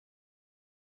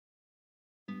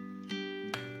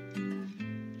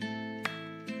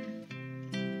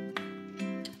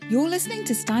You're listening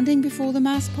to Standing Before the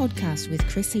Mast podcast with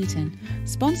Chris Heaton,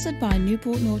 sponsored by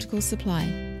Newport Nautical Supply.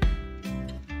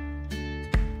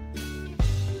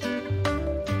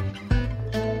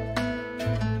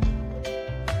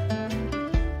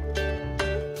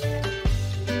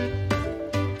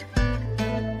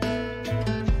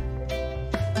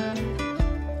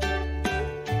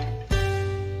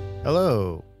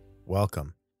 Hello,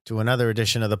 welcome to another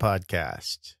edition of the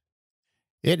podcast.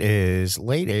 It is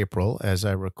late April as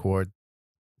I record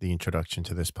the introduction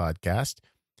to this podcast,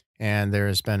 and there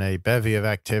has been a bevy of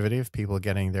activity of people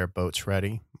getting their boats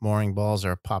ready. Mooring balls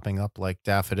are popping up like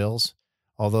daffodils,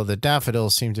 although the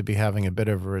daffodils seem to be having a bit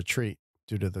of a retreat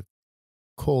due to the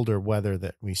colder weather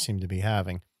that we seem to be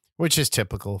having, which is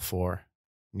typical for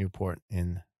Newport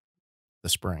in the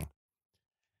spring.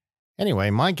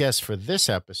 Anyway, my guest for this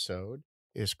episode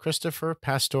is Christopher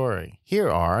Pastore.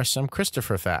 Here are some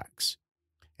Christopher facts.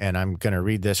 And I'm going to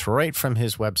read this right from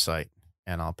his website,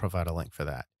 and I'll provide a link for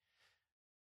that.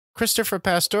 Christopher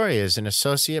Pastore is an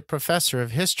associate professor of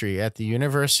history at the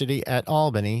University at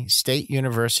Albany, State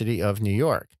University of New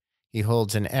York. He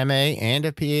holds an MA and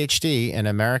a PhD in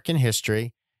American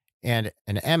history and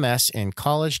an MS in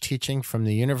college teaching from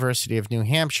the University of New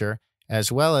Hampshire,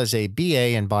 as well as a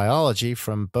BA in biology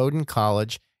from Bowdoin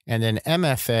College and an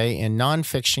MFA in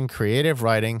nonfiction creative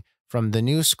writing from the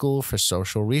New School for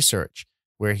Social Research,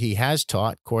 where he has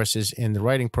taught courses in the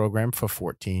writing program for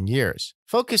 14 years.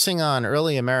 Focusing on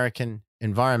early American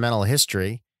environmental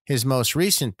history, his most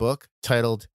recent book,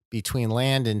 titled Between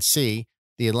Land and Sea,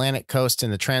 The Atlantic Coast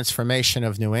and the Transformation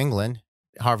of New England,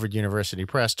 Harvard University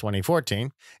Press,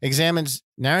 2014, examines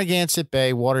Narragansett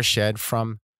Bay watershed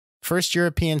from first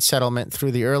European settlement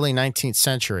through the early 19th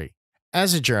century.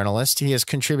 As a journalist, he has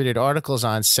contributed articles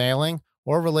on sailing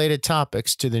or related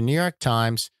topics to the New York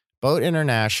Times, Boat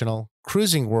International,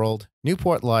 Cruising World,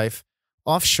 Newport Life,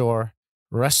 Offshore,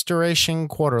 Restoration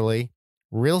Quarterly,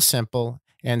 Real Simple,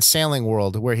 and Sailing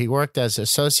World, where he worked as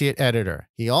associate editor.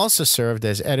 He also served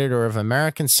as editor of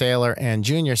American Sailor and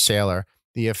Junior Sailor,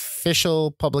 the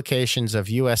official publications of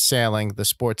U.S. Sailing, the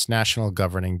sport's national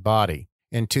governing body.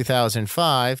 In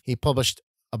 2005, he published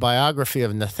a biography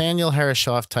of Nathaniel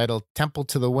Herreshoff titled Temple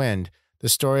to the Wind, the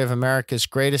story of America's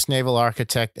greatest naval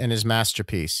architect and his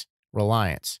masterpiece,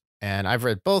 Reliance. And I've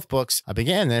read both books. I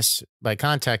began this by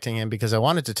contacting him because I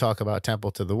wanted to talk about Temple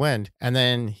to the Wind. And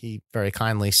then he very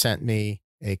kindly sent me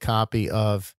a copy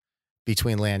of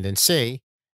Between Land and Sea.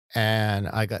 And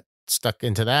I got stuck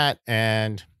into that.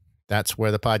 And that's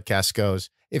where the podcast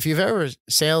goes. If you've ever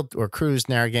sailed or cruised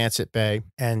Narragansett Bay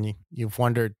and you've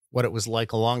wondered what it was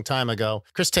like a long time ago,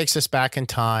 Chris takes us back in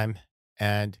time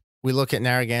and we look at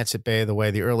Narragansett Bay the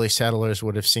way the early settlers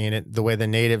would have seen it, the way the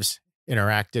natives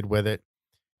interacted with it.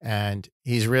 And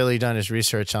he's really done his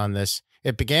research on this.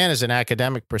 It began as an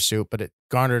academic pursuit, but it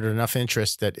garnered enough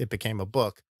interest that it became a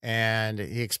book. And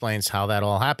he explains how that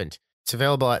all happened. It's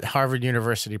available at Harvard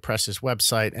University Press's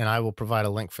website, and I will provide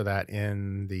a link for that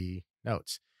in the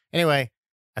notes. Anyway,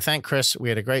 I thank Chris. We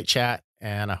had a great chat,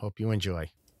 and I hope you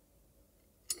enjoy.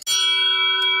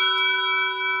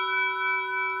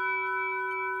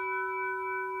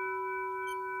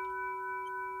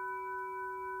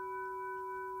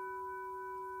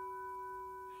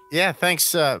 Yeah,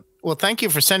 thanks. Well, thank you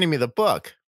for sending me the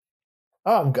book.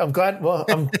 Oh, I'm glad. Well,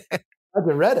 I'm glad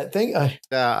you read it.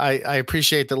 I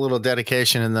appreciate the little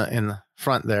dedication in the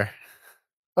front there.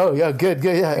 Oh yeah, good.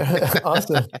 Yeah,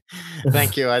 awesome.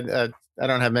 Thank you. I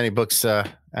don't have many books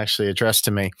actually addressed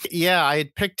to me. Yeah, I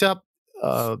had picked up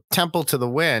Temple to the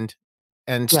Wind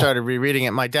and started rereading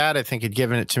it. My dad, I think, had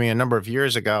given it to me a number of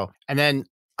years ago, and then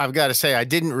I've got to say I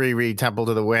didn't reread Temple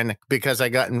to the Wind because I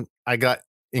got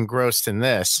engrossed in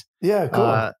this. Yeah,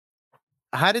 cool.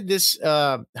 How did this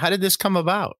come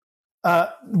about?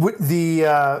 Between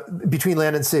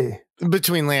Land and Sea.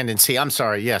 Between Land and Sea. I'm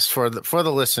sorry. Yes, for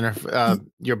the listener,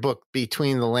 your book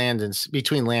Between Land and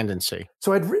Sea.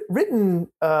 So I'd written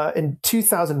in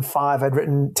 2005. I'd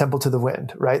written Temple to the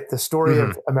Wind, right? The story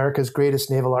of America's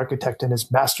greatest naval architect and his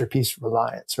masterpiece,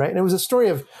 Reliance, right? And it was a story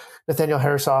of Nathaniel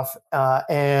Herreshoff,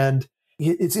 and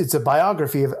it's a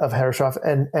biography of Herreshoff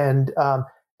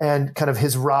and kind of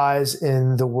his rise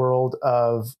in the world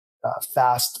of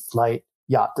fast flight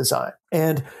yacht design.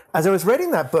 And as I was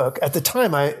writing that book at the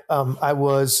time, I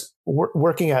was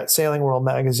working at Sailing World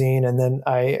magazine, and then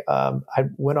I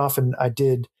went off and I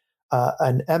did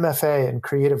an MFA in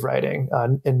creative writing,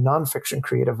 in nonfiction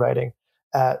creative writing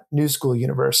at New School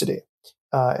University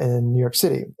in New York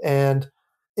City. And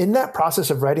in that process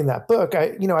of writing that book,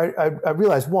 I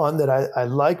realized, one, that I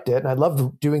liked it and I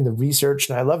loved doing the research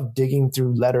and I loved digging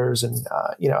through letters and,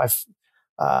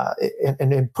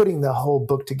 in putting the whole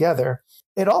book together,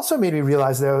 it also made me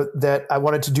realize, though, that I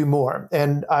wanted to do more.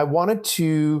 And I wanted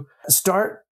to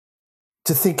start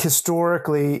to think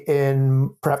historically in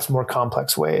perhaps more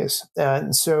complex ways.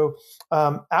 And so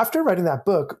after writing that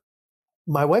book,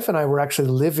 my wife and I were actually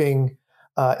living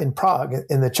in Prague,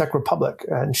 in the Czech Republic.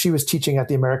 And she was teaching at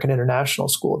the American International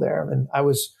School there. And I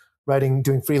was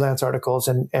doing freelance articles,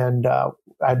 and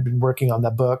I'd been working on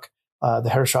that book, the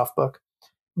Herreshoff book.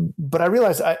 But I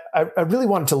realized I really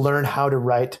wanted to learn how to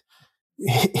write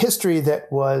history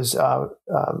that was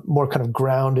more kind of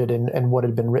grounded in what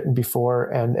had been written before,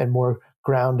 and more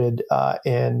grounded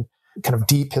in kind of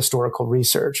deep historical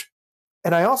research.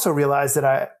 And I also realized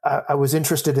that I was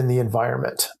interested in the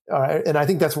environment, and I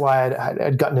think that's why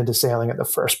I'd gotten into sailing in the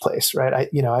first place, right?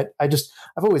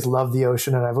 I've always loved the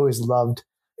ocean, and I've always loved,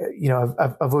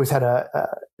 I've always had a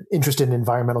interest in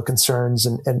environmental concerns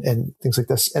and things like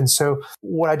this. And so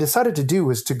what I decided to do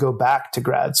was to go back to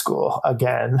grad school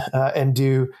again and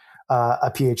do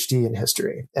a PhD in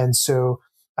history. And so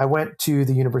I went to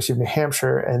the University of New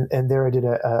Hampshire, and there I did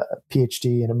a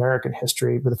PhD in American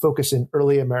history with a focus in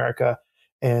early America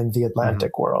and the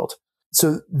Atlantic world.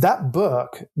 So that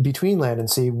book, Between Land and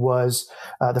Sea, was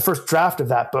the first draft of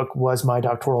that book was my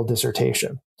doctoral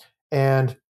dissertation.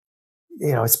 And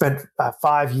I spent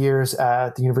 5 years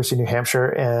at the University of New Hampshire,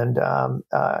 and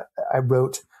I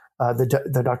wrote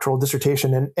the doctoral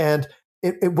dissertation, and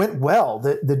it went well.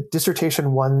 The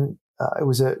dissertation won. It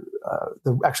was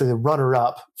actually the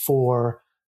runner-up for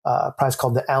a prize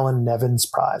called the Allen Nevins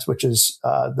Prize, which is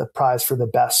the prize for the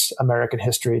best American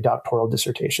history doctoral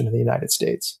dissertation in the United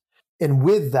States. And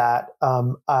with that,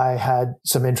 I had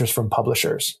some interest from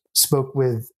publishers. Spoke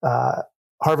with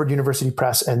Harvard University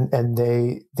Press, and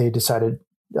they decided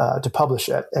to publish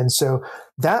it. And so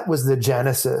that was the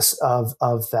genesis of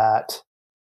that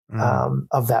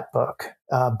book.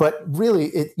 But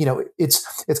really,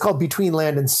 it's called Between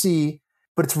Land and Sea,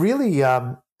 but it's really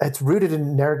it's rooted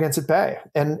in Narragansett Bay.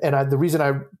 And the reason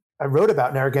I wrote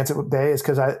about Narragansett Bay is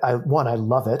because I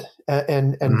love it,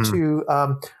 and two,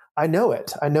 I know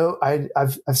it.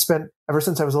 I've spent, ever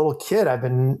since I was a little kid, I've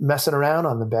been messing around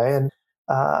on the bay, and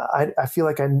I feel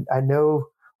like I know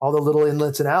all the little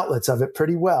inlets and outlets of it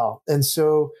pretty well. And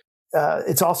so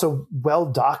it's also well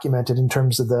documented in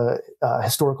terms of the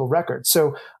historical record.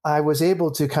 So I was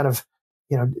able to kind of,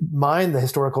 mine the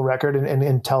historical record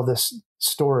and tell this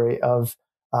story of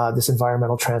this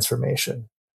environmental transformation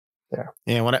there.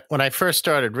 Yeah, when I first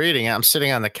started reading it, I'm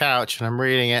sitting on the couch and I'm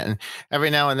reading it, and every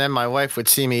now and then my wife would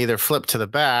see me either flip to the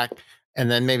back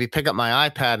and then maybe pick up my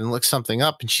iPad and look something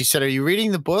up. And she said, "Are you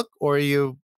reading the book or are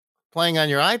you playing on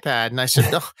your iPad?" And I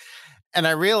said, "No." And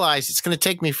I realized it's going to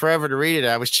take me forever to read it.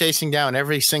 I was chasing down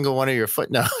every single one of your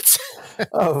footnotes.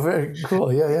 Oh, very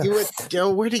cool. Yeah. You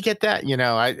would, where'd you get that?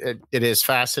 It is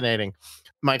fascinating.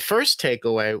 My first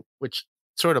takeaway, which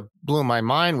sort of blew my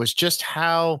mind, was just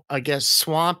how, I guess,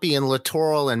 swampy and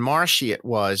littoral and marshy it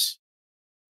was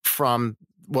from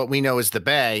what we know as the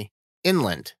bay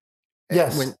inland.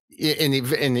 Yes. When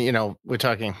we're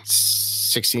talking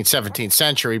 16th, 17th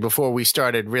century, before we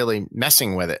started really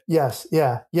messing with it. Yes.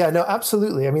 Yeah. No,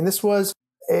 absolutely. I mean, this was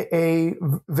a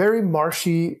very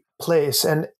marshy place.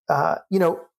 And,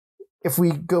 if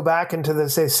we go back into the,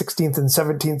 say, 16th and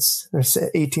 17th or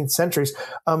 18th centuries,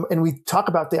 and we talk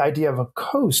about the idea of a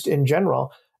coast in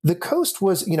general, the coast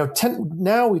was,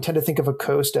 now we tend to think of a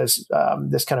coast as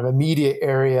this kind of immediate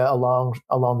area along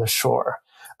the shore,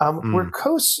 where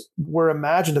coasts were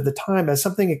imagined at the time as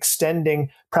something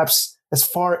extending perhaps as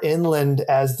far inland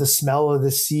as the smell of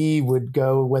the sea would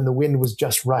go when the wind was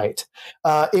just right.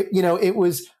 It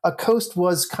was, a coast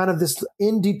was kind of this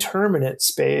indeterminate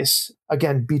space,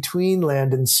 again, between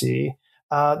land and sea,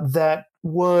 that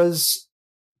was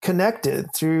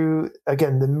connected through,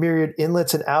 again, the myriad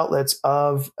inlets and outlets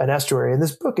of an estuary. And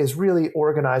this book is really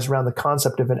organized around the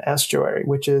concept of an estuary,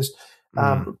 which is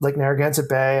like Narragansett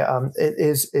Bay. It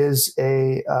is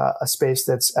a space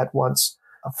that's at once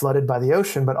flooded by the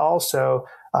ocean, but also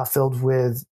filled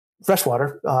with fresh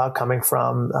water coming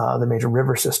from the major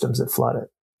river systems that flood it.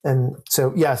 And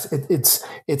so, yes,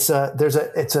 it's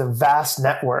a vast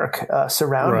network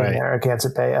surrounding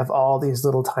Narragansett Bay of all these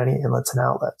little tiny inlets and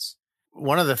outlets.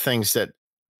 One of the things that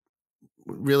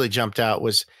really jumped out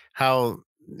was how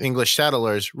English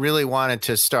settlers really wanted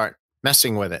to start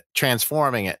messing with it,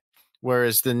 transforming it,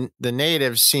 whereas the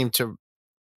natives seemed to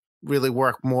really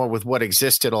work more with what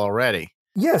existed already.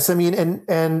 Yes, I mean,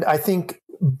 and I think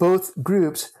both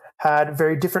groups had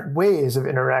very different ways of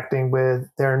interacting with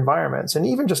their environments, and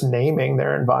even just naming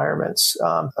their environments.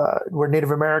 Where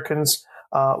Native Americans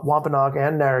Wampanoag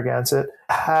and Narragansett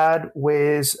had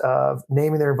ways of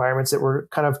naming their environments that were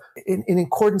kind of in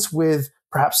accordance with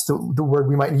perhaps the word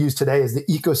we might use today is the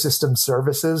ecosystem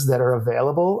services that are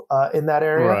available in that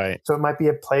area. Right. So it might be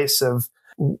a place of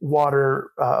water,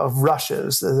 of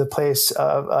rushes, the place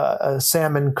of a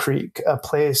salmon creek, a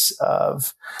place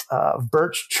of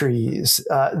birch trees,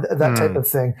 that type of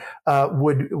thing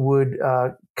would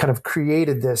kind of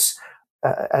created this,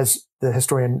 as the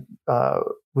historian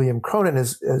William Cronin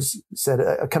has said,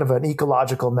 a kind of an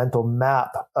ecological mental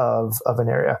map of an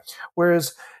area.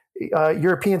 Whereas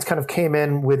Europeans kind of came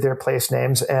in with their place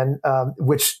names, and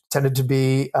which tended to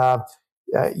be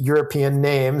European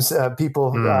names,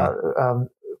 people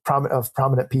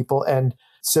prominent people, and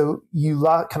so you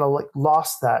kind of like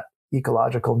lost that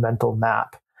ecological mental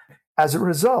map. As a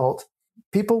result,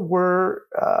 people were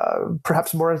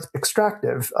perhaps more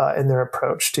extractive in their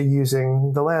approach to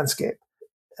using the landscape.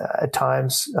 At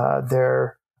times,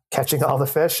 they're catching all the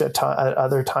fish. At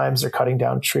other times, they're cutting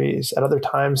down trees. At other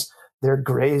times, they're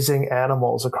grazing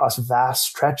animals across vast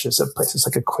stretches of places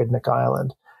like Aquidneck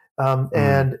Island.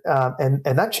 And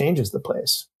that changes the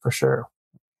place for sure.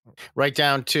 Right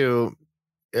down to,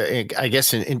 I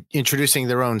guess, in introducing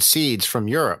their own seeds from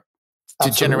Europe to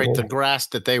Absolutely. generate the grass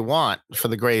that they want for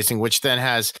the grazing, which then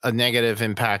has a negative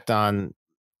impact on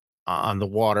the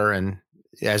water and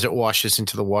as it washes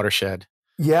into the watershed.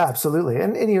 Yeah, absolutely.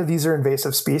 And these are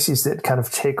invasive species that kind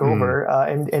of take over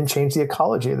and change the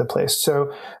ecology of the place.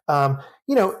 So,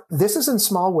 this is in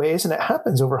small ways, and it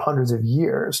happens over hundreds of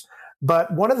years.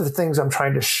 But one of the things I'm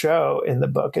trying to show in the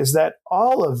book is that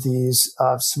all of these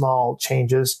small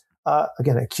changes,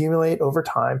 again, accumulate over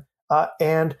time,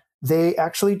 and they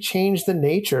actually change the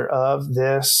nature of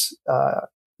this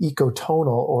ecotonal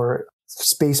or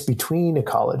space between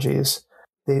ecologies.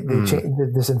 They change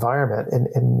this environment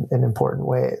in important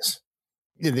ways.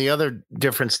 The other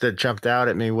difference that jumped out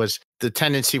at me was the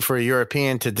tendency for a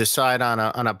European to decide on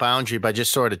a boundary by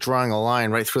just sort of drawing a line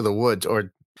right through the woods,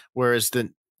 or whereas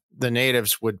the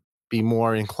natives would be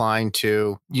more inclined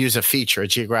to use a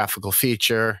geographical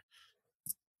feature.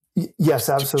 Yes,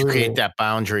 absolutely. To create that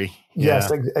boundary.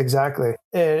 Yes, exactly.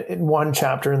 In one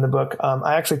chapter in the book,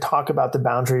 I actually talk about the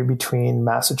boundary between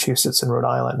Massachusetts and Rhode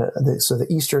Island, so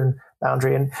the eastern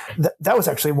boundary. And that was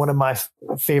actually one of my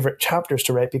favorite chapters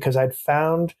to write, because I'd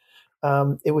found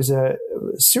it was a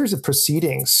series of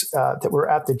proceedings that were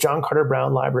at the John Carter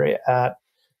Brown Library at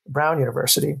Brown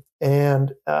University.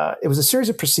 And it was a series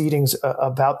of proceedings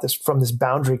about this from this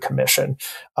boundary commission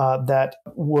that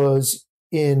was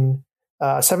in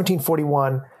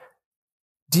 1741,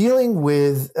 dealing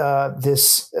with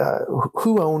this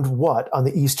who owned what on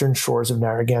the eastern shores of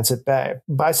Narragansett Bay.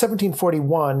 By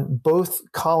 1741, both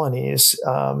colonies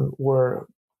were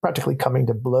practically coming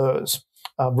to blows.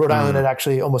 Rhode Island had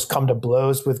actually almost come to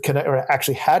blows with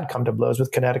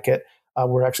Connecticut,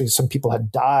 where actually some people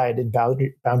had died in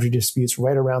boundary disputes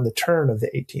right around the turn of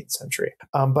the 18th century.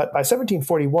 But by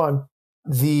 1741,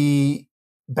 the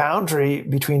boundary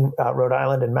between Rhode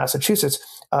Island and Massachusetts,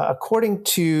 according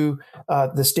to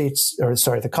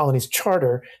the colony's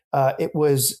charter, it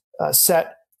was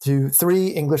set to 3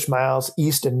 English miles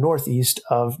east and northeast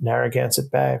of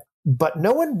Narragansett Bay. But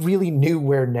no one really knew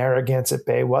where Narragansett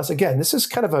Bay was. Again, this is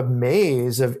kind of a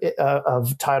maze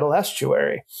of tidal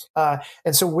estuary.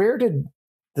 And so where did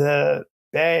the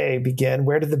bay begin?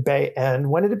 Where did the bay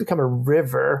end? When did it become a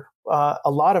river?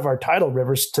 A lot of our tidal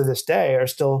rivers to this day are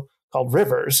still called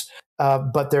rivers,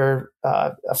 but they're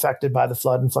affected by the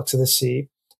flood and flux of the sea.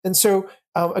 And so,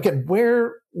 again,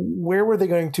 where were they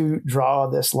going to draw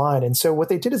this line? And so what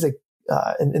they did is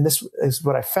and this is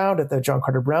what I found at the John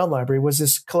Carter Brown Library, was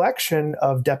this collection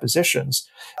of depositions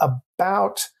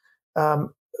about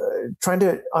trying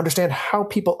to understand how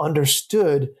people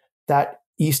understood that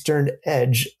eastern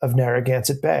edge of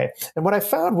Narragansett Bay. And what I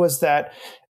found was that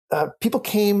people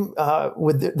came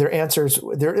with their answers.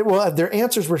 Their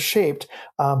answers were shaped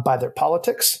by their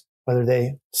politics, whether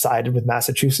they sided with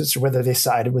Massachusetts or whether they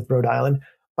sided with Rhode Island,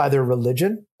 by their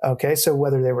religion. Okay, so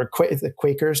whether they were the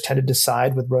Quakers tended to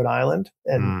side with Rhode Island,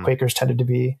 and Quakers tended to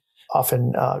be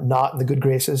often not in the good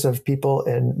graces of people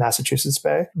in Massachusetts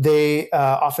Bay. They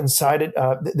often sided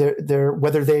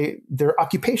their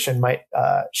occupation might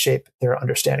shape their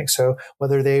understanding. So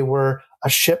whether they were a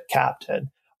ship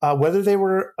captain, whether they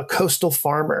were a coastal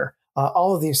farmer,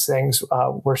 all of these things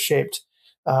were shaped.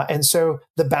 And so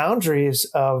the boundaries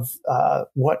of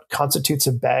what constitutes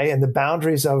a bay and the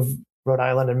boundaries of Rhode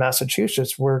Island and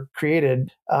Massachusetts were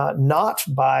created not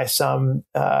by some,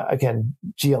 again,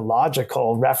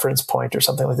 geological reference point or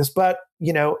something like this, but,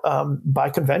 by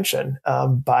convention,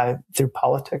 through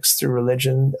politics, through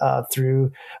religion,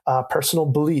 through personal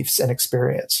beliefs and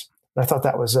experience. And I thought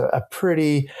that was a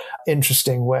pretty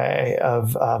interesting way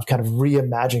of kind of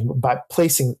reimagining by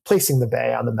placing the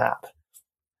bay on the map.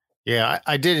 Yeah,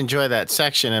 I did enjoy that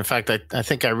section. In fact, I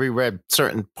think I reread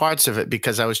certain parts of it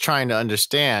because I was trying to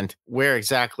understand where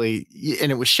exactly,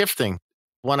 and it was shifting.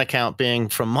 One account being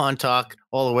from Montauk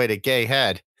all the way to Gay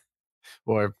Head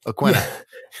or Aquina.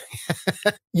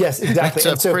 Yeah. Yes,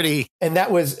 exactly. And that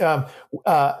was a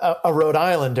Rhode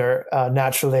Islander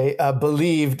naturally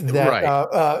believed that right.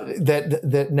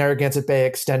 that Narragansett Bay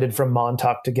extended from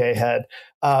Montauk to Gay Head.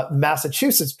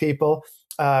 Massachusetts people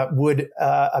would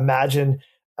imagine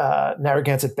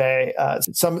Narragansett Bay.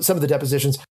 Some of the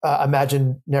depositions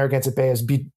imagine Narragansett Bay as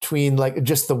between like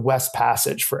just the West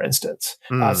Passage, for instance,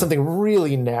 something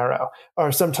really narrow.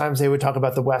 Or sometimes they would talk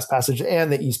about the West Passage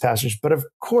and the East Passage. But of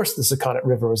course, the Sakonnet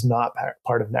River was not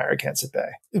part of Narragansett Bay.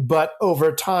 But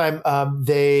over time,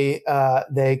 they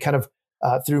kind of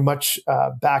through much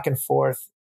back and forth,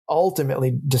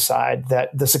 ultimately decide that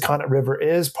the Sakonnet River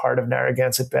is part of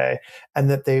Narragansett Bay and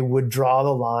that they would draw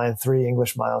the line 3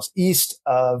 English miles east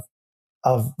of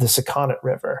the Sakonnet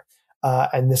River.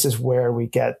 And this is where we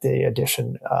get the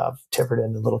addition of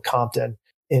Tiverton and Little Compton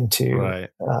into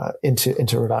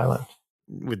Rhode Island.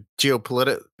 With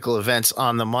geopolitical events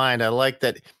on the mind, I like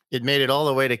that it made it all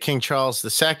the way to King Charles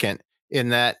II in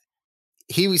that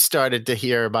he started to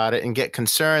hear about it and get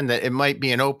concerned that it might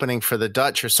be an opening for the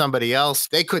Dutch or somebody else.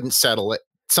 They couldn't settle it.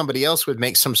 Somebody else would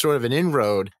make some sort of an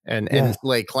inroad and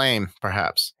lay claim,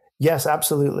 perhaps. Yes,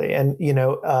 absolutely. And,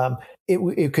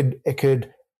 it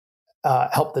could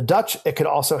help the Dutch. It could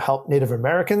also help Native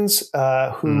Americans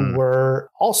who were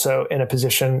also in a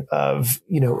position of,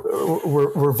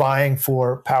 were vying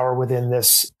for power within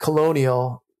this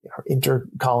colonial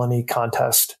inter-colony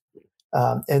contest.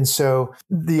 And so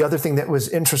the other thing that was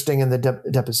interesting in the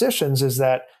depositions is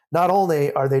that not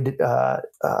only are they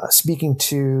speaking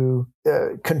to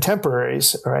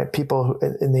contemporaries, right, people who,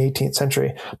 in the 18th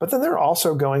century, but then they're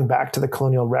also going back to the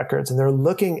colonial records and they're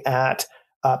looking at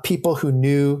people who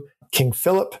knew King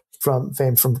Philip from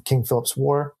King Philip's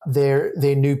War.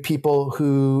 They knew people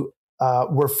who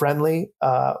were friendly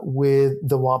with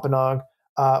the Wampanoag.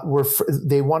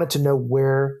 They wanted to know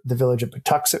where the village of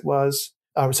Patuxet was.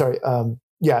 The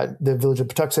village of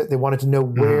Patuxet. They wanted to know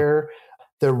where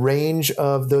the range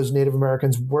of those Native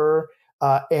Americans were.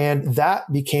 And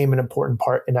that became an important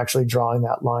part in actually drawing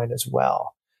that line as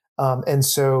well. And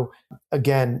so,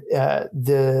 again, at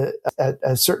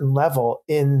a certain level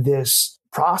in this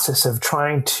process of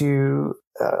trying to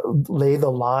lay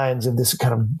the lines of this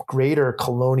kind of greater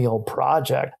colonial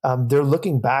project, they're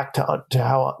looking back to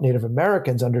how Native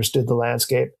Americans understood the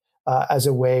landscape as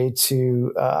a way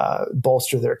to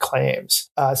bolster their claims.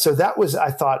 So that was,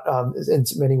 I thought, in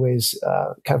many ways,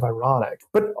 kind of ironic.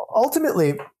 But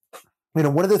ultimately,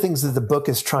 one of the things that the book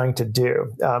is trying to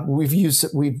do,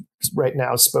 we've right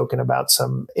now spoken about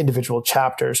some individual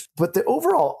chapters, but the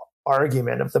overall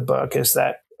argument of the book is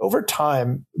that over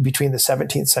time, between the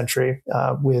 17th century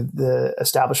with the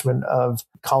establishment of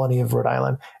colony of Rhode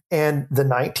Island and the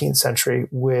 19th century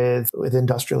with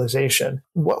industrialization,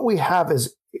 what we have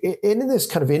is in this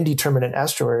kind of indeterminate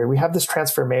estuary, we have this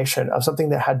transformation of something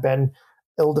that had been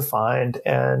ill-defined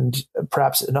and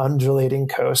perhaps an undulating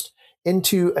coast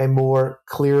into a more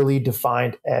clearly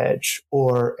defined edge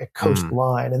or a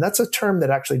coastline. And that's a term that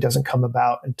actually doesn't come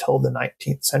about until the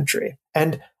 19th century.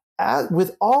 And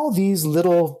with all these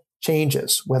little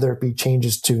changes, whether it be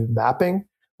changes to mapping,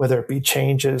 whether it be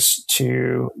changes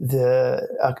to the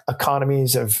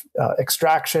economies of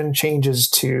extraction, changes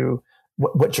to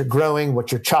what you're growing,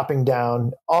 what you're chopping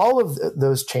down, all of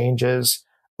those changes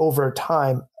over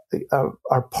time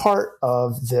are part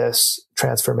of this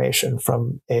transformation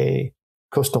from a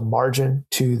coastal margin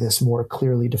to this more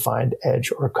clearly defined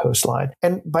edge or coastline.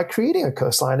 And by creating a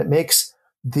coastline, it makes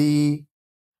the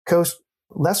coast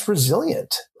less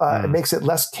resilient. It makes it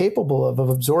less capable of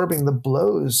absorbing the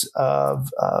blows of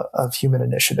human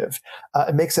initiative.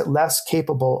 It makes it less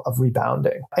capable of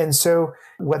rebounding. And so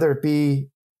whether it be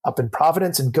up in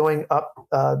Providence and going up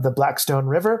the Blackstone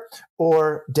River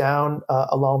or down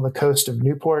along the coast of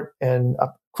Newport and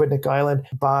up Quidnick Island,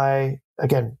 by,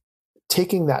 again,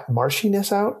 taking that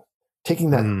marshiness out,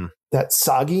 taking that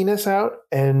sogginess out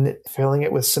and filling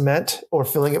it with cement or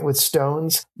filling it with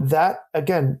stones, that,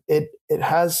 again, it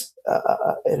has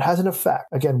an effect.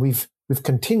 Again, we've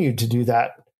continued to do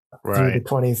that through the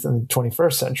 20th and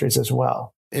 21st centuries as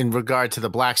well. in regard to the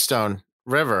Blackstone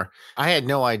River, I had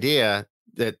no idea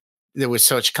that there was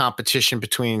such competition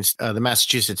between the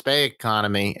Massachusetts Bay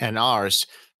economy and ours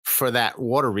for that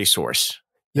water resource.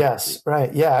 Yes,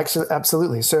 right. Yeah,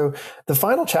 absolutely. So the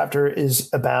final chapter is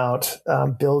about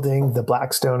building the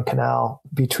Blackstone Canal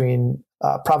between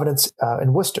Providence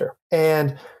and Worcester,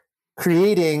 and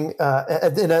creating.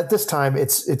 And at this time,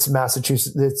 it's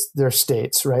Massachusetts. It's their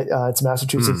states, right? It's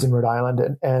Massachusetts and Rhode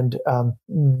Island, and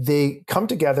they come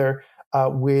together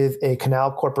with a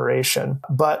canal corporation.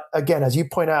 But again, as you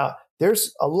point out,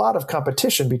 there's a lot of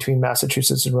competition between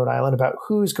Massachusetts and Rhode Island about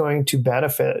who's going to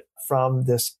benefit from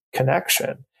this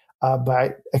connection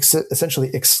by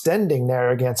essentially extending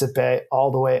Narragansett Bay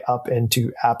all the way up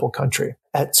into Apple Country.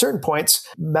 At certain points,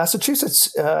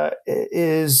 Massachusetts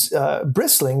is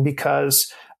bristling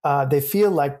because they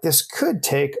feel like this could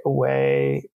take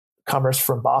away commerce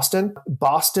from Boston.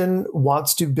 Boston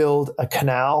wants to build a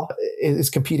canal, is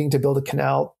competing to build a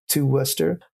canal to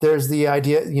Worcester. There's the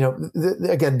idea,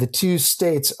 again, the two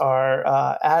states are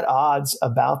at odds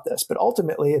about this, but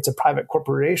ultimately it's a private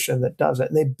corporation that does it.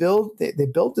 And they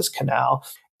build this canal.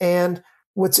 And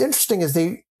what's interesting is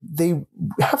they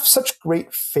have such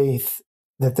great faith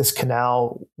that this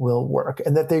canal will work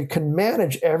and that they can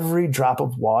manage every drop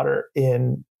of water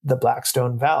in the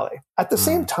Blackstone Valley. At the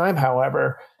same time,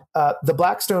 however, the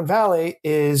Blackstone Valley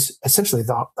is essentially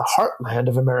the heartland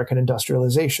of American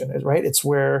industrialization, right? It's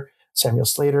where Samuel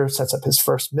Slater sets up his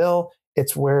first mill.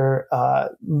 It's where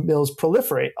mills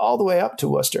proliferate all the way up to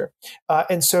Worcester.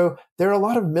 And so there are a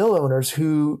lot of mill owners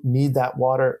who need that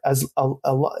water as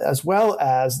well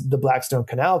as the Blackstone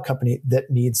Canal Company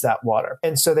that needs that water.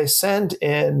 And so they send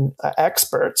in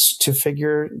experts to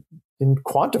figure and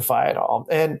quantify it all.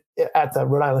 And at the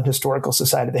Rhode Island Historical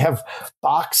Society, they have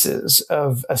boxes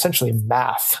of essentially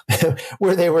math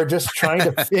where they were just trying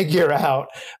to figure out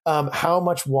how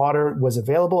much water was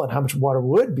available and how much water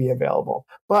would be available.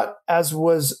 But as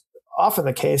was often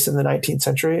the case in the 19th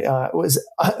century,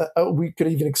 we could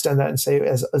even extend that and say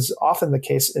as often the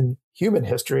case in human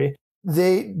history,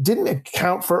 they didn't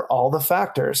account for all the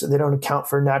factors. They don't account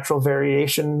for natural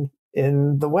variation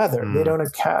in the weather. They don't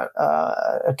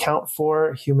account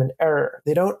for human error.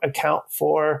 They don't account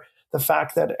for the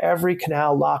fact that every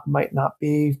canal lock might not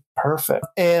be perfect.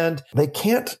 And they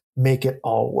can't make it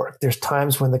all work. There's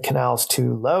times when the canal's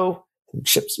too low,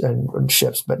 ships,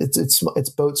 but its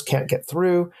boats can't get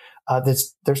through.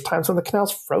 There's times when the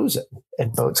canal's frozen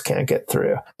and boats can't get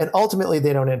through. And ultimately,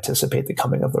 they don't anticipate the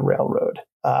coming of the railroad,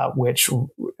 which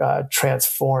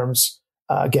transforms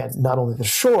again, not only the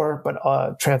shore,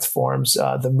 but transforms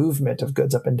the movement of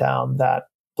goods up and down that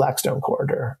Blackstone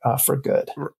corridor for good.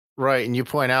 Right. And you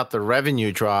point out the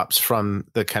revenue drops from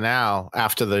the canal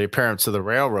after the appearance of the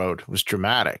railroad was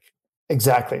dramatic.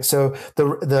 Exactly. So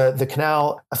the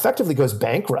canal effectively goes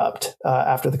bankrupt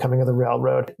after the coming of the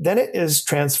railroad. Then it is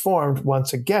transformed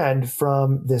once again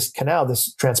from this canal,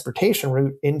 this transportation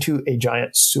route, into a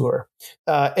giant sewer.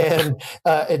 And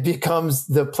it becomes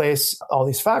the place all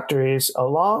these factories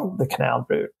along the canal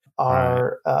route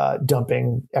are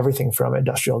dumping everything from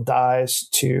industrial dyes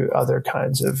to other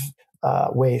kinds of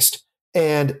waste.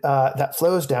 And that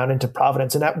flows down into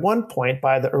Providence. And at one point,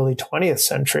 by the early 20th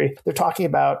century, they're talking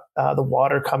about the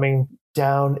water coming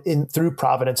down in through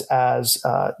Providence as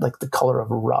like the color of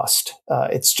rust.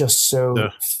 It's just so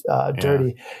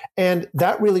dirty. And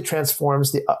that really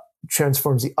transforms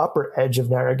the upper edge of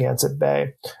Narragansett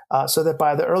Bay, so that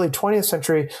by the early 20th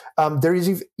century, there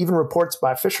is even reports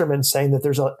by fishermen saying that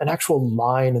there's an actual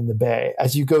line in the bay.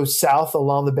 As you go south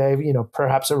along the bay,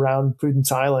 perhaps around Prudence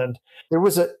Island, there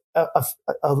was a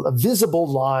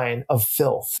visible line of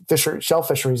filth. Shell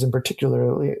fisheries, in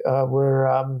particularly,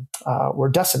 were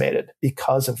decimated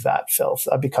because of that filth,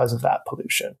 because of that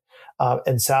pollution.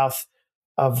 And south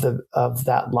of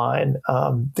that line,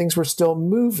 things were still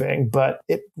moving, but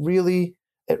it really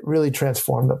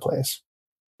transformed the place.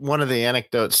 One of the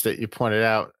anecdotes that you pointed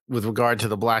out with regard to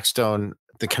the Blackstone,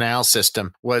 the canal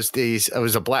system, was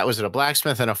was it a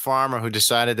blacksmith and a farmer who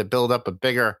decided to build up a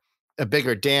bigger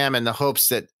dam in the hopes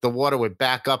that the water would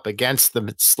back up against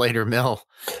the Slater mill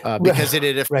because it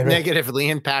had negatively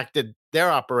impacted their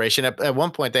operation. At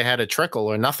one point, they had a trickle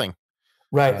or nothing.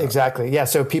 Right, exactly. Yeah.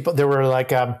 So there were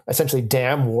like essentially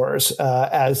dam wars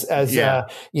as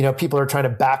people are trying to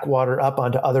back water up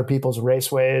onto other people's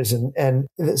raceways and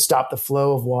stop the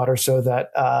flow of water so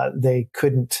that they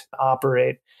couldn't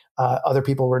operate. Other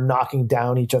people were knocking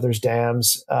down each other's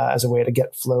dams as a way to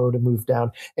get flow to move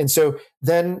down. And so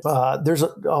then there's a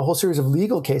whole series of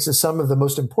legal cases, some of the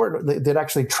most important that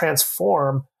actually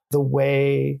transform the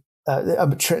way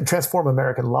transform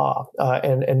American law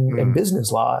and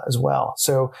business law as well.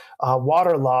 So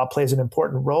water law plays an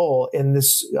important role in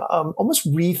this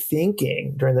almost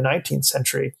rethinking during the 19th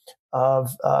century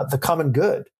of the common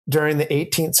good. During the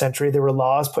 18th century, there were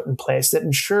laws put in place that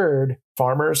ensured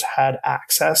farmers had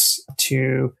access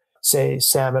to, say,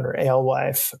 salmon or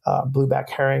alewife, blueback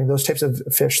herring, those types of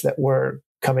fish that were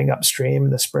coming upstream in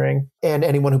the spring. And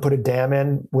anyone who put a dam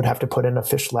in would have to put in a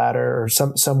fish ladder or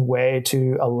some way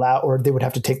to allow, or they would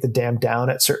have to take the dam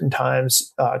down at certain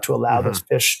times to allow those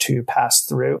fish to pass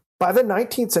through. By the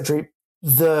 19th century,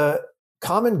 the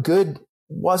common good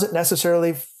wasn't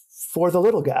necessarily for the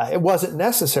little guy. It wasn't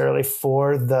necessarily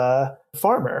for the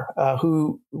farmer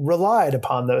who relied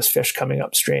upon those fish coming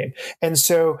upstream. And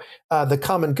so the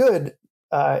common good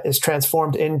is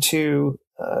transformed into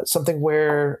something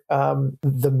where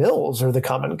the mills are the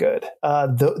common good.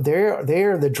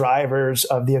 They're the drivers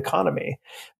of the economy.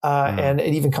 And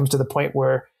it even comes to the point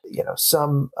where,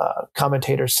 some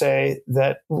commentators say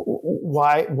that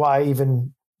why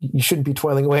even you shouldn't be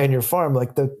toiling away on your farm.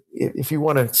 Like if you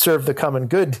want to serve the common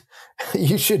good,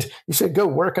 you should go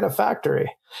work in a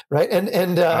factory. Right.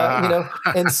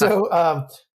 And so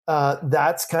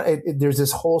that's there's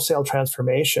this wholesale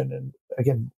transformation. And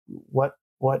again, what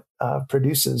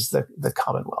produces the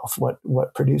Commonwealth?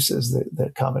 What produces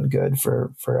the common good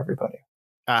for everybody?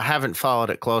 I haven't followed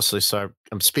it closely, so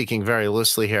I'm speaking very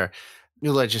loosely here.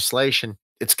 New legislation,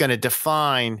 it's going to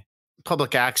define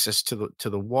public access to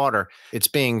the water. It's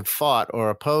being fought or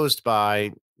opposed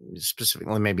by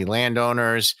specifically maybe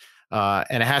landowners,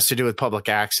 and it has to do with public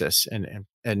access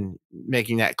and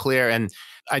making that clear. And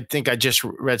I think I just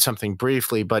read something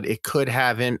briefly, but it could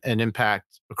have an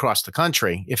impact across the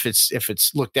country if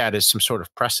it's looked at as some sort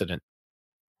of precedent.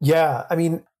 Yeah, I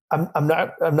mean, I'm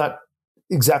not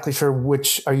exactly sure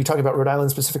which. Are you talking about Rhode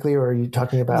Island specifically, or are you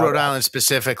talking about Rhode Island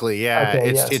specifically? Yeah, okay,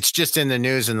 it's just in the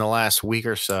news in the last week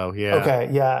or so. Yeah. Okay.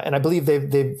 Yeah, and I believe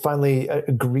they've finally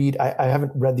agreed. I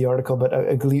haven't read the article, but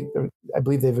I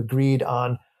believe they've agreed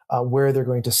on where they're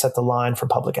going to set the line for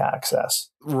public access.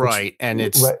 Right, and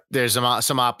there's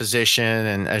some opposition,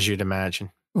 and as you'd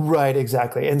imagine. Right,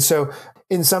 exactly. And so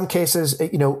in some cases,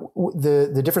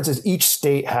 the difference is each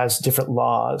state has different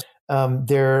laws.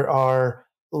 There are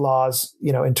laws,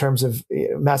 in terms of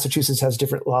Massachusetts has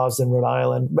different laws than Rhode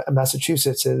Island.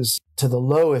 Massachusetts is to the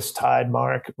lowest tide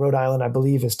mark. Rhode Island, I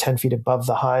believe, is 10 feet above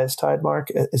the highest tide mark.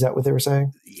 Is that what they were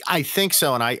saying? I think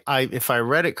so. And I if I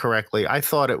read it correctly, I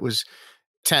thought it was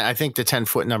 10. I think the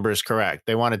 10-foot number is correct.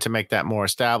 They wanted to make that more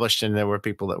established, and there were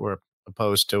people that were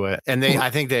opposed to it. And I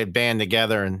think they had band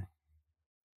together in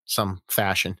some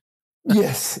fashion.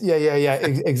 Yes. Yeah.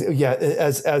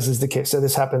 As is the case. So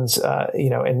this happens,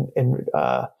 in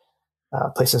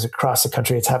places across the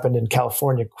country. It's happened in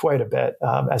California quite a bit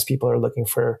as people are looking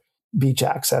for beach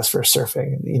access for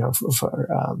surfing, for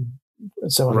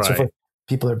so on and so forth.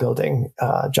 People are building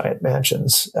giant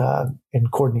mansions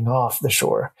and cordoning off the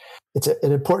shore. It's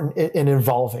an important and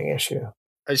evolving issue.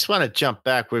 I just want to jump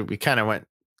back where we kind of went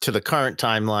to the current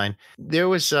timeline. There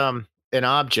was an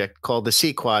object called the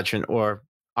Sea Quadrant or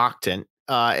Octant,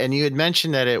 and you had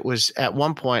mentioned that it was at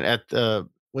one point at the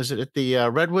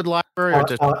Redwood Library?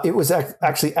 It was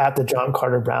actually at the John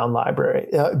Carter Brown Library.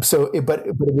 But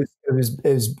it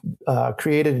was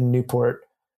created in Newport,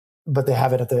 but they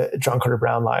have it at the John Carter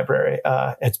Brown Library.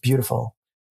 It's beautiful.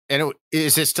 And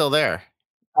is it still there?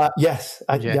 Yes,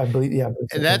 I believe. Yeah,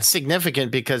 and that's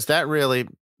significant because that really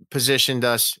positioned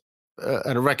us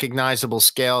at a recognizable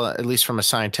scale, at least from a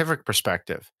scientific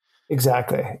perspective.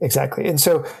 Exactly. And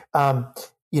so,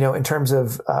 in terms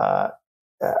of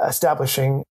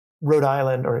establishing Rhode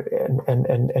Island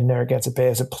and Narragansett Bay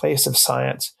as a place of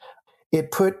science,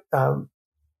 it put,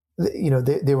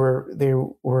 they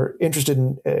were interested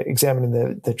in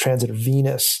examining the transit of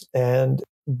Venus, and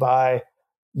by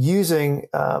using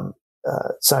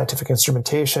scientific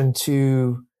instrumentation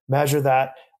to measure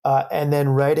that. And then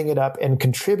writing it up and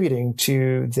contributing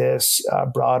to this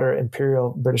broader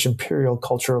British imperial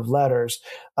culture of letters,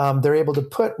 they're able to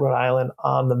put Rhode Island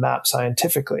on the map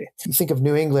scientifically. You think of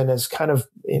New England as kind of,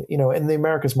 in the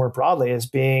Americas more broadly, as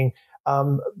being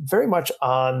very much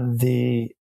on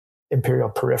the imperial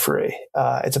periphery.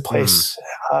 It's a place,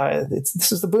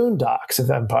 this is the boondocks of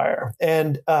empire.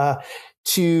 And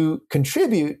to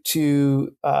contribute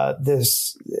to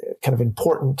this kind of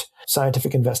important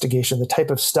scientific investigation, the type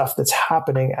of stuff that's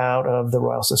happening out of the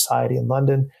Royal Society in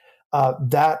London,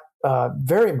 that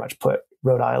very much put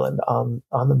Rhode Island on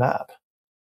the map.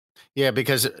 Yeah,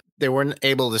 because they weren't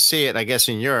able to see it, I guess,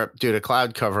 in Europe due to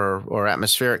cloud cover or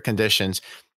atmospheric conditions,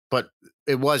 but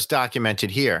it was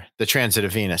documented here, the transit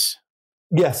of Venus.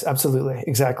 Yes, absolutely.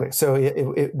 Exactly. So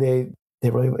they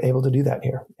were able to do that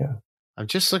here. Yeah. I'm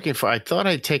just looking for, I thought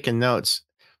I'd taken notes.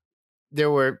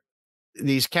 There were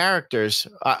these characters,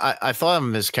 I thought of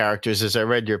them as characters as I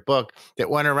read your book, that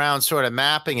went around sort of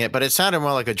mapping it, but it sounded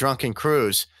more like a drunken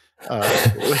cruise. They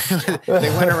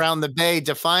went around the bay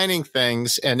defining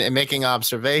things and making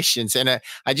observations. And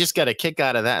I just got a kick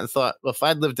out of that and thought, well, if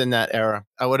I'd lived in that era,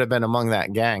 I would have been among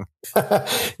that gang.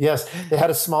 Yes, they had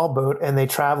a small boat and they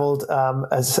traveled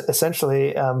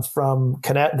essentially from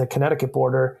the Connecticut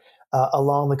border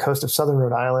along the coast of southern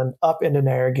Rhode Island, up into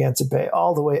Narragansett Bay,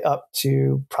 all the way up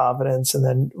to Providence, and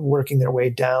then working their way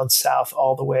down south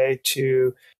all the way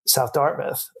to South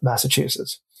Dartmouth,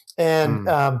 Massachusetts. And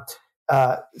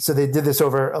so they did this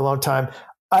over a long time.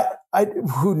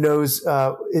 Who knows?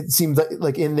 It seems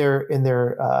like in their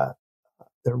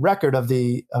record of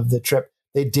the trip,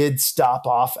 they did stop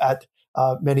off at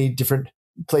many different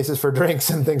places for drinks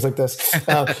and things like this.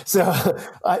 So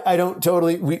I don't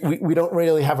totally, we don't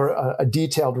really have a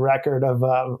detailed record of,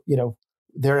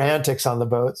 their antics on the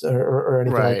boats or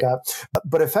anything like that.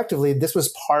 But effectively, this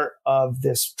was part of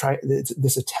this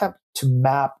attempt to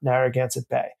map Narragansett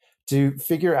Bay, to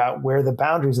figure out where the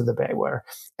boundaries of the bay were.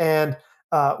 And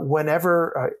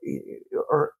whenever,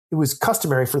 or it was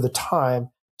customary for the time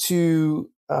to,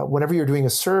 whenever you're doing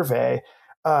a survey,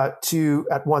 to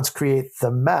at once create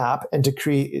the map and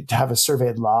to have a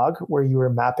surveyed log where you were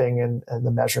mapping and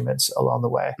the measurements along the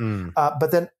way.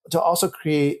 But then to also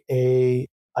create a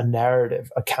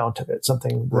narrative account of it,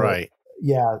 something that,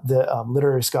 the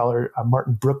literary scholar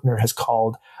Martin Bruckner has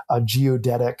called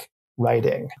geodetic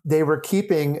writing. They were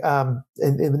keeping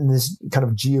in this kind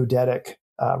of geodetic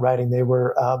writing. They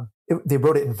wrote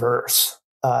it in verse.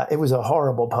 It was a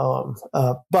horrible poem,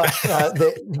 but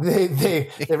they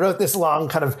wrote this long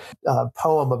kind of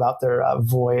poem about their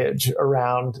voyage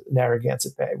around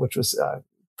Narragansett Bay, which was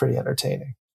pretty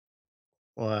entertaining.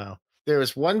 Wow. There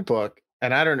was one book,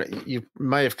 and I don't know, you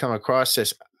might have come across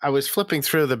this. I was flipping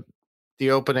through the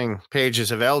opening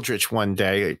pages of Eldritch one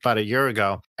day about a year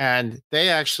ago, and they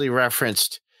actually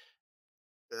referenced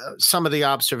some of the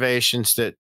observations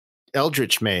that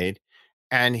Eldritch made.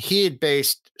 And he had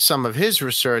based some of his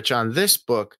research on this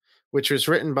book, which was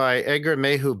written by Edgar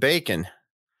Mayhew Bacon.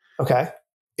 Okay.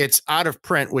 It's out of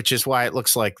print, which is why it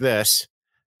looks like this.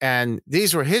 And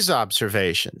these were his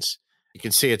observations. You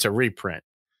can see it's a reprint.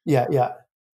 Yeah.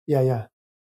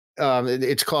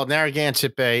 It's called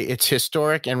Narragansett Bay. Its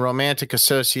historic and romantic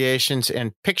associations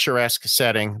and picturesque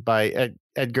setting by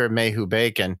Edgar Mayhew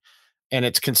Bacon. And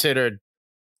it's considered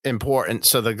important,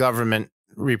 so the government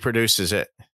reproduces it.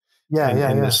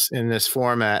 In this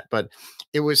format. But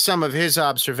it was some of his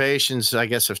observations, I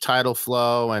guess, of tidal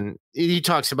flow, and he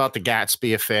talks about the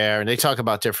Gatsby affair, and they talk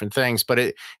about different things,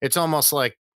 but it's almost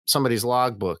like somebody's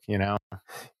logbook, Yeah,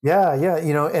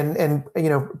 and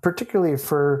particularly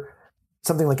for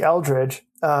something like Eldridge,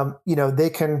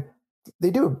 they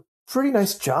do a pretty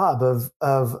nice job of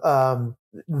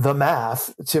the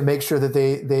math to make sure that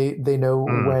they know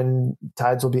when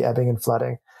tides will be ebbing and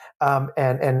flooding.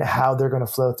 And how they're going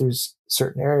to flow through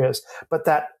certain areas, but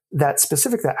that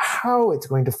how it's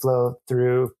going to flow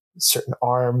through a certain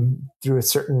arm, through a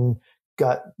certain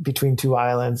gut between two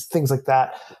islands, things like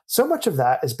that. So much of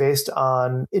that is based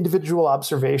on individual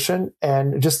observation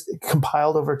and just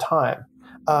compiled over time.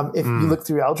 If you look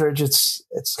through Eldridge, it's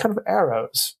kind of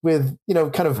arrows with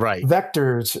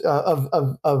vectors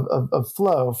of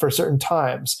flow for certain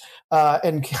times,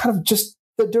 and kind of just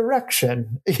the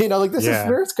direction, this is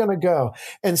where it's going to go.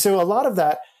 And so a lot of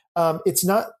that,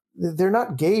 they're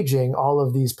not gauging all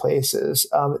of these places.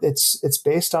 It's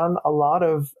based on a lot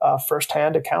of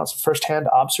firsthand accounts, firsthand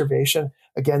observation.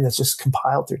 Again, that's just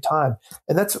compiled through time.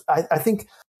 And that's, I think,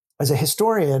 as a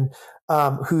historian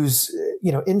who's,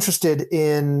 interested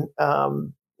in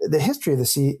the history of the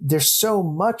sea, there's so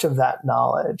much of that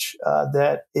knowledge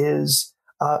that is,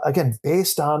 again,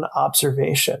 based on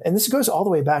observation. And this goes all the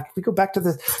way back. If we go back to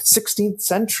the 16th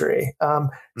century,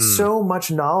 so much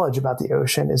knowledge about the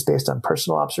ocean is based on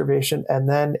personal observation. And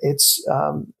then it's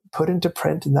put into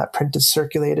print, and that print is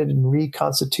circulated and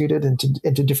reconstituted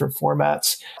into different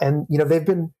formats. And, they've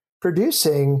been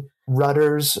producing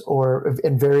rudders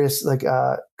in various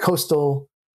coastal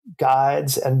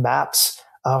guides and maps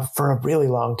for a really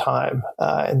long time.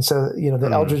 And so, the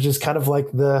Eldridge is kind of like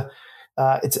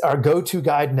it's our go-to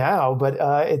guide now, but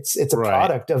it's a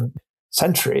product of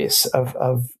centuries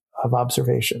of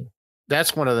observation.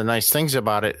 That's one of the nice things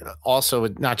about it. Also,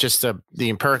 not just the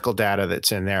empirical data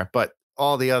that's in there, but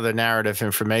all the other narrative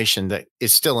information that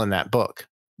is still in that book.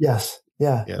 Yes.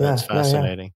 Yeah. That's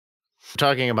fascinating.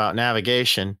 Talking about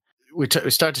navigation, we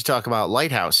start to talk about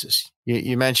lighthouses.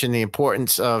 You mentioned the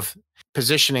importance of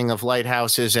positioning of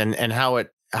lighthouses and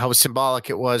how symbolic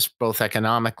it was both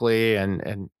economically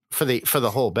and for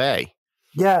the whole bay.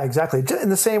 Yeah, exactly. In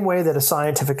the same way that a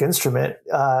scientific instrument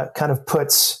kind of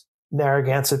puts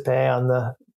Narragansett Bay on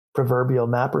the proverbial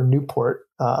map, or Newport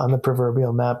on the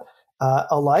proverbial map,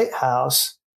 a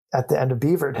lighthouse at the end of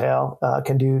Beaverdale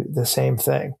can do the same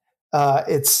thing.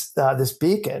 It's this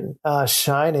beacon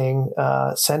shining,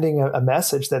 sending a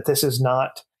message that this is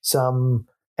not some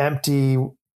empty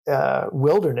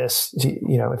wilderness,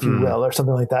 if you will, or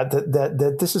something like that.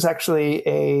 That this is actually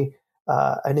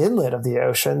an inlet of the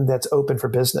ocean that's open for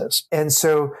business. And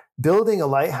so, building a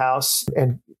lighthouse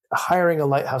and hiring a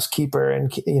lighthouse keeper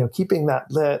and keeping that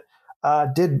lit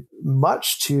did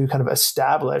much to kind of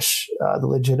establish the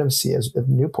legitimacy of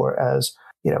Newport as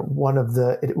one of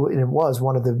the it was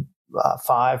one of the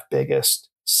 5 biggest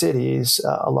cities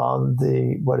along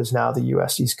what is now the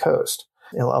U.S. East Coast,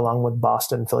 along with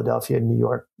Boston, Philadelphia, New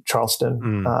York,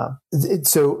 Charleston.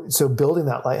 So building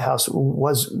that lighthouse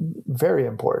was very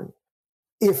important.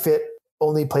 If it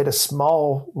only played a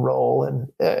small role in,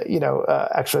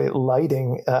 actually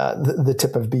lighting the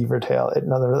tip of Beaverdale, it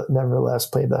nevertheless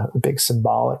played a big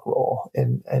symbolic role.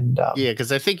 Yeah,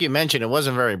 because I think you mentioned it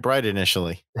wasn't very bright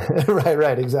initially.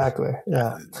 Right, exactly.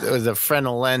 Yeah, the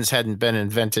Fresnel lens hadn't been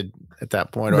invented at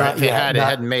that point, or if it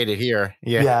hadn't made it here.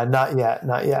 Yeah, not yet.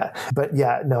 But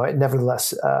yeah, no, it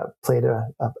nevertheless played a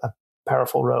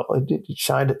powerful role. It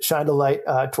shined a light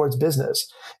towards business,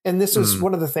 and this was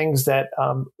one of the things that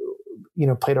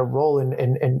played a role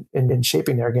in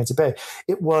shaping Narragansett Bay.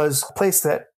 It was a place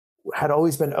that had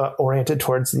always been oriented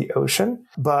towards the ocean,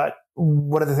 but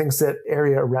one of the things that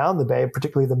area around the bay,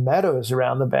 particularly the meadows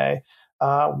around the bay,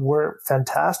 were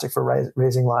fantastic for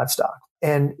raising livestock.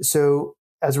 And so,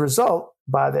 as a result,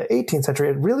 by the 18th century,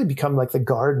 it really became like the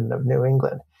garden of New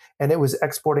England. And it was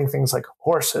exporting things like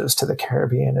horses to the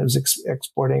Caribbean. It was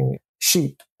exporting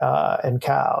sheep and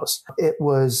cows. It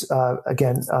was,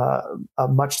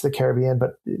 much to the Caribbean,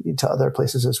 but to other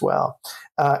places as well.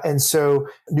 And so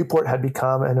Newport had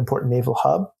become an important naval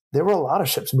hub. There were a lot of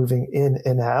ships moving in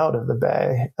and out of the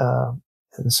bay.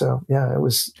 And so, yeah, it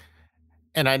was.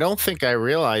 And I don't think I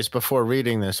realized before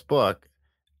reading this book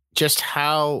just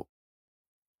how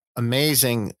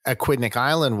amazing Aquidneck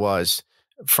Island was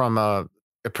from a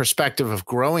perspective of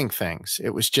growing things.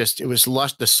 It was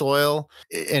lush, the soil,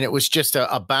 and it was just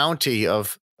a bounty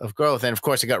of growth. And of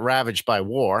course, it got ravaged by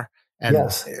war, and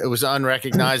it was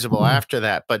unrecognizable after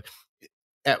that. But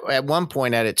at one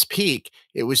point, at its peak,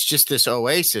 it was just this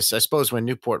oasis. I suppose when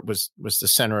Newport was the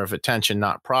center of attention,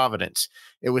 not Providence,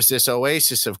 it was this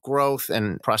oasis of growth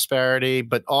and prosperity,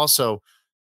 but also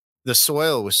the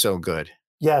soil was so good.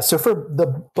 Yeah, so for the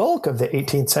bulk of the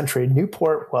 18th century,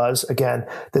 Newport was, again,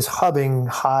 this hubbing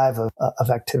hive of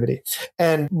activity.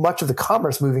 And much of the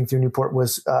commerce moving through Newport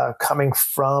was coming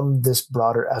from this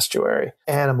broader estuary.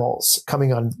 Animals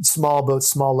coming on small boats,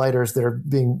 small lighters, they're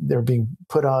being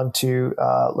put onto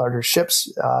larger ships,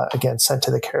 again, sent to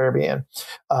the Caribbean.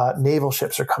 Naval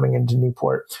ships are coming into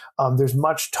Newport. There's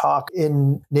much talk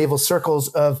in naval circles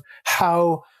of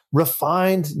how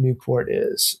refined Newport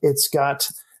is. It's got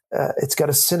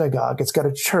a synagogue. It's got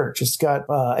a church. It's got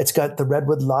the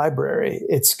Redwood Library.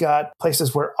 It's got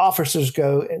places where officers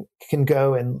can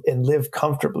go and live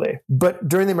comfortably. But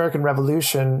during the American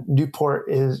Revolution, Newport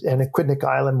and Aquidneck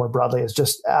Island more broadly is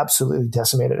just absolutely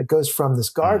decimated. It goes from this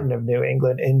garden of New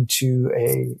England into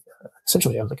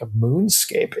essentially like a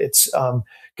moonscape. It's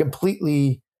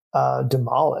completely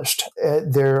demolished.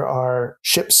 There are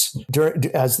ships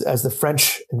as the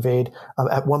French invade.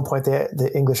 At one point, the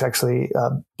English actually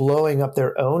blowing up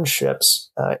their own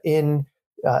ships at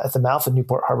the mouth of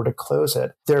Newport Harbor to close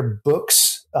it. There are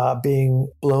books being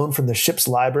blown from the ship's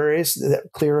libraries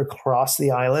that clear across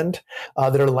the island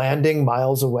that are landing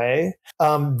miles away.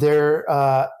 There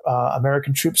are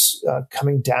American troops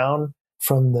coming down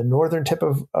from the northern tip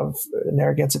of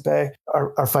Narragansett Bay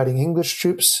are fighting English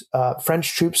troops.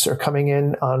 French troops are coming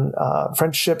in on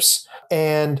French ships,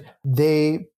 and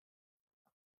they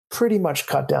pretty much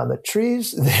cut down the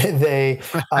trees.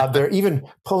 They're even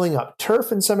pulling up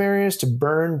turf in some areas to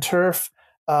burn turf.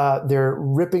 They're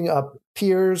ripping up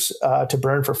piers to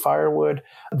burn for firewood.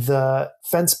 The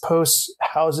fence posts,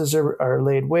 houses are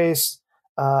laid waste.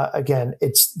 Again,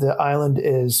 the island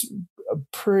is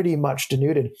pretty much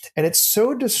denuded. And it's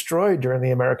so destroyed during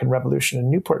the American Revolution, and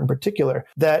Newport in particular,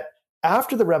 that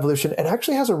after the Revolution, it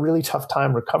actually has a really tough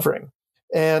time recovering.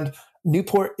 And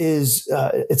Newport is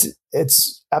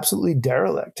it's absolutely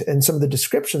derelict, and some of the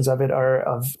descriptions of it are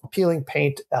of peeling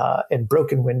paint and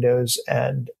broken windows,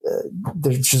 and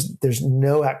there's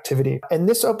no activity. And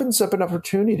this opens up an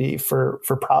opportunity for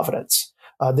Providence.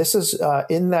 This is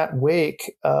in that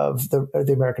wake of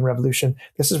the American Revolution.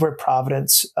 This is where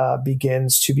Providence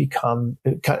begins to become,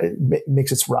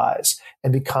 makes its rise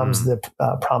and becomes the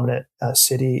prominent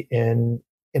city in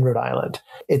Rhode Island.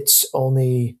 It's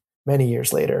only many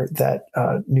years later that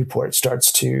Newport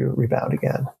starts to rebound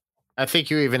again. I think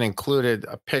you even included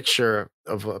a picture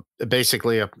of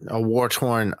basically a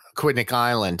war-torn Quidnick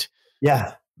Island.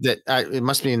 Yeah. That it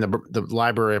must be in the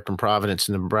library up in Providence,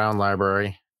 in the Brown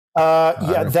Library.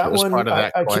 Yeah, that was one part of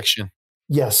that collection.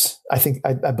 Yes,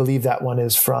 I believe that one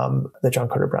is from the John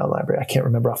Carter Brown Library. I can't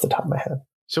remember off the top of my head.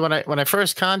 So when I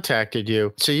first contacted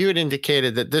you, so you had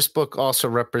indicated that this book also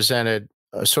represented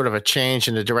a sort of a change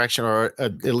in the direction, or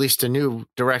at least a new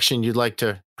direction you'd like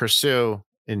to pursue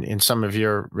in some of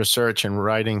your research and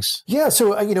writings. Yeah.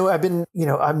 So,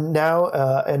 I'm now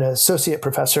an associate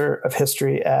professor of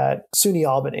history at SUNY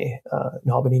Albany,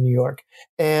 in Albany, New York.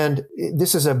 And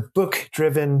this is a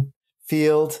book-driven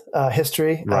field,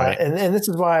 history. Right. And this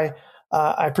is why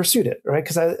I pursued it, right?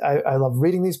 Because I love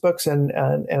reading these books and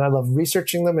I love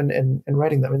researching them and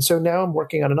writing them. And so now I'm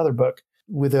working on another book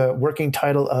with a working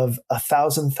title of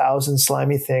 1,000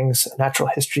 Slimy Things, A Natural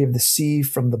History of the Sea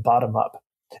from the Bottom Up.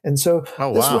 And so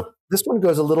this one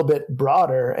goes a little bit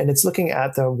broader, and it's looking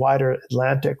at the wider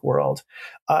Atlantic world.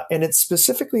 And it's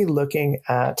specifically looking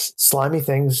at slimy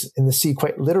things in the sea,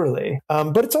 quite literally.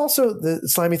 But it's also, the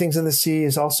slimy things in the sea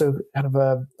is also kind of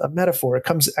a metaphor.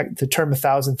 The term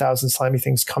 1,000 slimy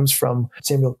things comes from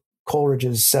Samuel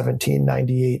Coleridge's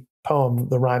 1798 poem,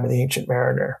 The Rime of the Ancient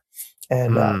Mariner.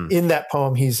 And in that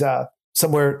poem, he's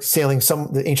somewhere sailing,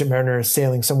 the ancient mariner is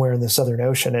sailing somewhere in the Southern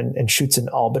Ocean and shoots an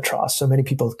albatross. So many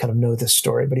people kind of know this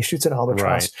story, but he shoots an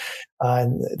albatross. Right.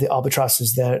 And the albatross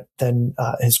is then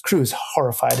his crew is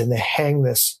horrified, and they hang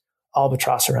this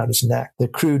albatross around his neck. The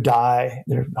crew die.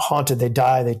 They're haunted. They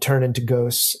die. They turn into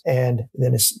ghosts. And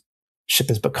then his ship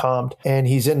is becalmed, and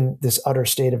he's in this utter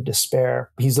state of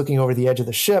despair. He's looking over the edge of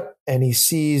the ship, and he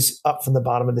sees up from the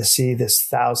bottom of the sea this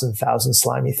 1,000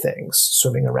 slimy things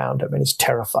swimming around him, and he's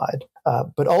terrified.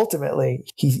 But ultimately,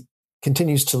 he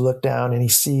continues to look down, and he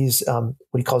sees what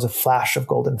he calls a flash of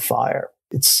golden fire.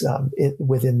 It's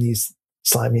within these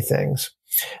slimy things.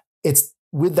 It's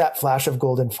with that flash of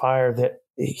golden fire that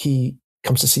he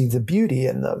comes to see the beauty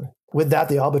in them. With that,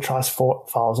 the albatross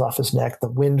falls off his neck,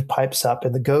 the wind pipes up,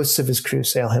 and the ghosts of his crew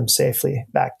sail him safely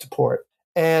back to port.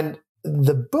 And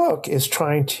the book is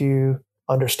trying to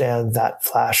understand that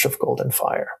flash of golden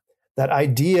fire, that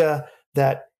idea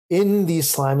that in these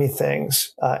slimy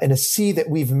things, in a sea that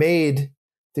we've made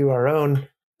through our own,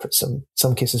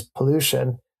 some cases,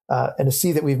 pollution, and a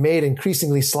sea that we've made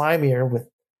increasingly slimier with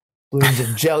blooms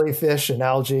of jellyfish and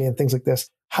algae and things like this,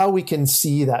 how we can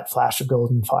see that flash of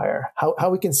golden fire, how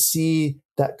we can see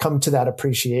that, come to that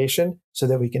appreciation so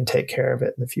that we can take care of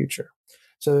it in the future.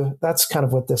 So that's kind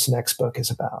of what this next book is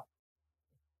about.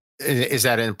 Is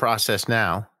that in process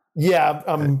now? Yeah,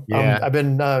 I've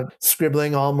been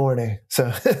scribbling all morning.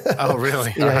 So. Oh,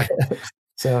 really? Yeah. All right.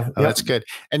 So That's good.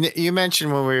 And you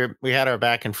mentioned when we had our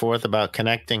back and forth about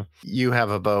connecting, you have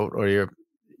a boat, or you're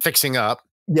fixing up.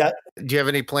 Yeah. Do you have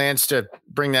any plans to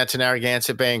bring that to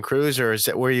Narragansett Bay and cruise, or is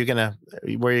it where are you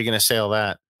gonna sail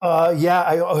that? Yeah,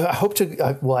 I hope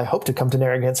to come to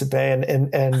Narragansett Bay,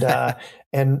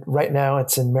 and right now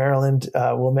it's in Maryland.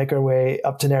 We'll make our way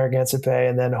up to Narragansett Bay,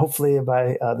 and then hopefully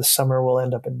by the summer we'll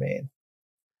end up in Maine.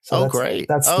 So great!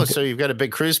 So you've got a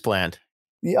big cruise planned.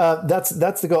 Yeah, that's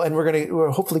the goal, and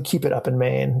we'll hopefully keep it up in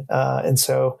Maine. And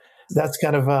so that's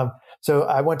kind of. So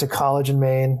I went to college in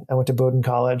Maine. I went to Bowdoin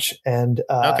College, and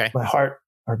my heart,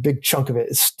 or a big chunk of it,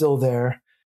 is still there.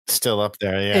 Still up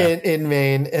there, yeah. In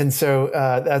Maine. And so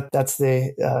that's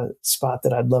the spot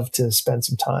that I'd love to spend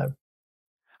some time.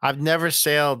 I've never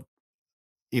sailed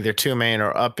either to Maine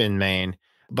or up in Maine,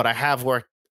 but I have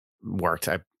worked.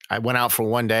 I went out for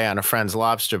one day on a friend's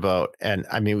lobster boat, and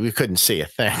I mean, we couldn't see a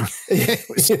thing.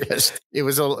 It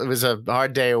was a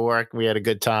hard day of work. We had a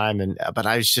good time, but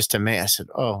I was just amazed. I said,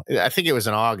 "Oh, I think it was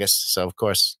in August, so of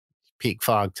course, peak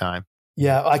fog time."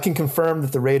 Yeah, I can confirm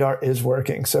that the radar is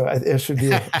working, so it should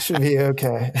be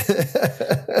okay.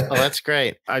 Oh, that's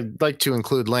great. I'd like to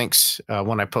include links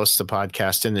when I post the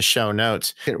podcast in the show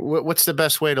notes. What's the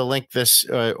best way to link this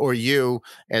or you,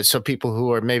 and so people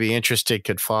who are maybe interested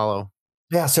could follow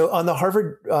Yeah. So on the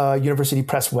Harvard University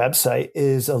Press website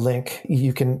is a link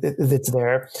that's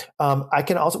there. I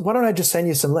can also, why don't I just send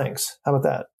you some links? How about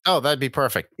that? Oh, that'd be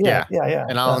perfect. Yeah.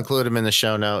 And I'll include them in the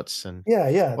show notes. And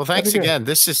yeah. Well, thanks again.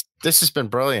 This has been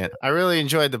brilliant. I really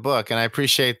enjoyed the book, and I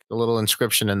appreciate the little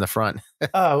inscription in the front.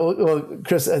 Well,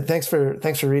 Chris, thanks for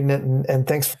reading it, and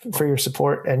thanks for your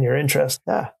support and your interest.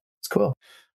 Yeah, it's cool.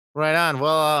 Right on.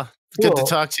 Well, good to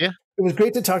talk to you. It was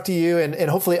great to talk to you, and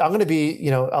hopefully I'm going to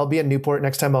be, I'll be in Newport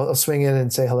next time. I'll swing in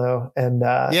and say hello. And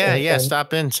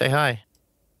stop in, say hi.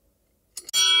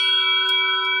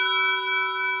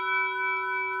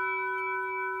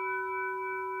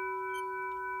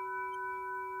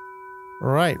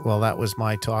 Right. Well, that was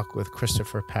my talk with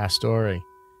Christopher Pastore.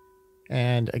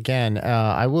 And again,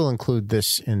 I will include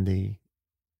this in the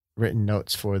written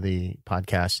notes for the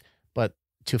podcast. But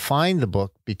to find the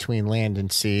book, Between Land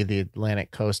and Sea, the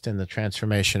Atlantic Coast and the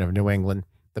Transformation of New England,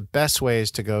 the best way is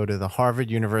to go to the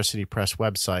Harvard University Press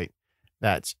website.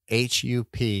 That's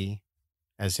HUP,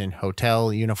 as in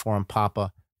Hotel Uniform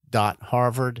Papa,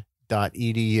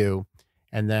 .harvard.edu.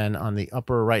 And then on the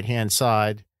upper right-hand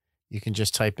side, you can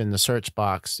just type in the search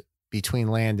box Between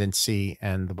Land and Sea,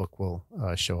 and the book will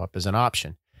show up as an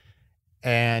option.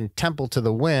 And Temple to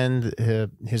the Wind,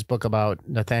 his book about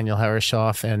Nathaniel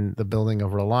Herreshoff and the building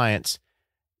of Reliance,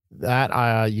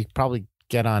 that you probably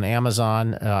get on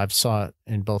Amazon. I've saw it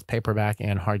in both paperback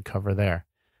and hardcover there.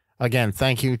 Again,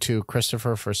 thank you to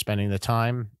Christopher for spending the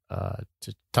time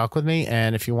to talk with me.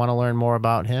 And if you want to learn more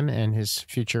about him and his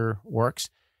future works,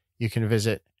 you can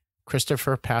visit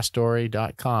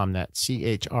ChristopherPastore.com. That's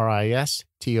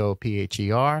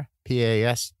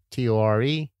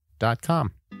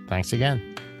ChristopherPastore.com. Thanks again.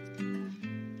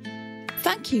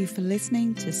 Thank you for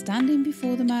listening to Standing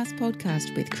Before the Mast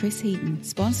podcast with Chris Heaton,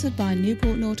 sponsored by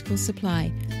Newport Nautical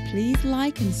Supply. Please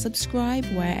like and subscribe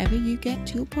wherever you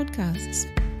get your podcasts.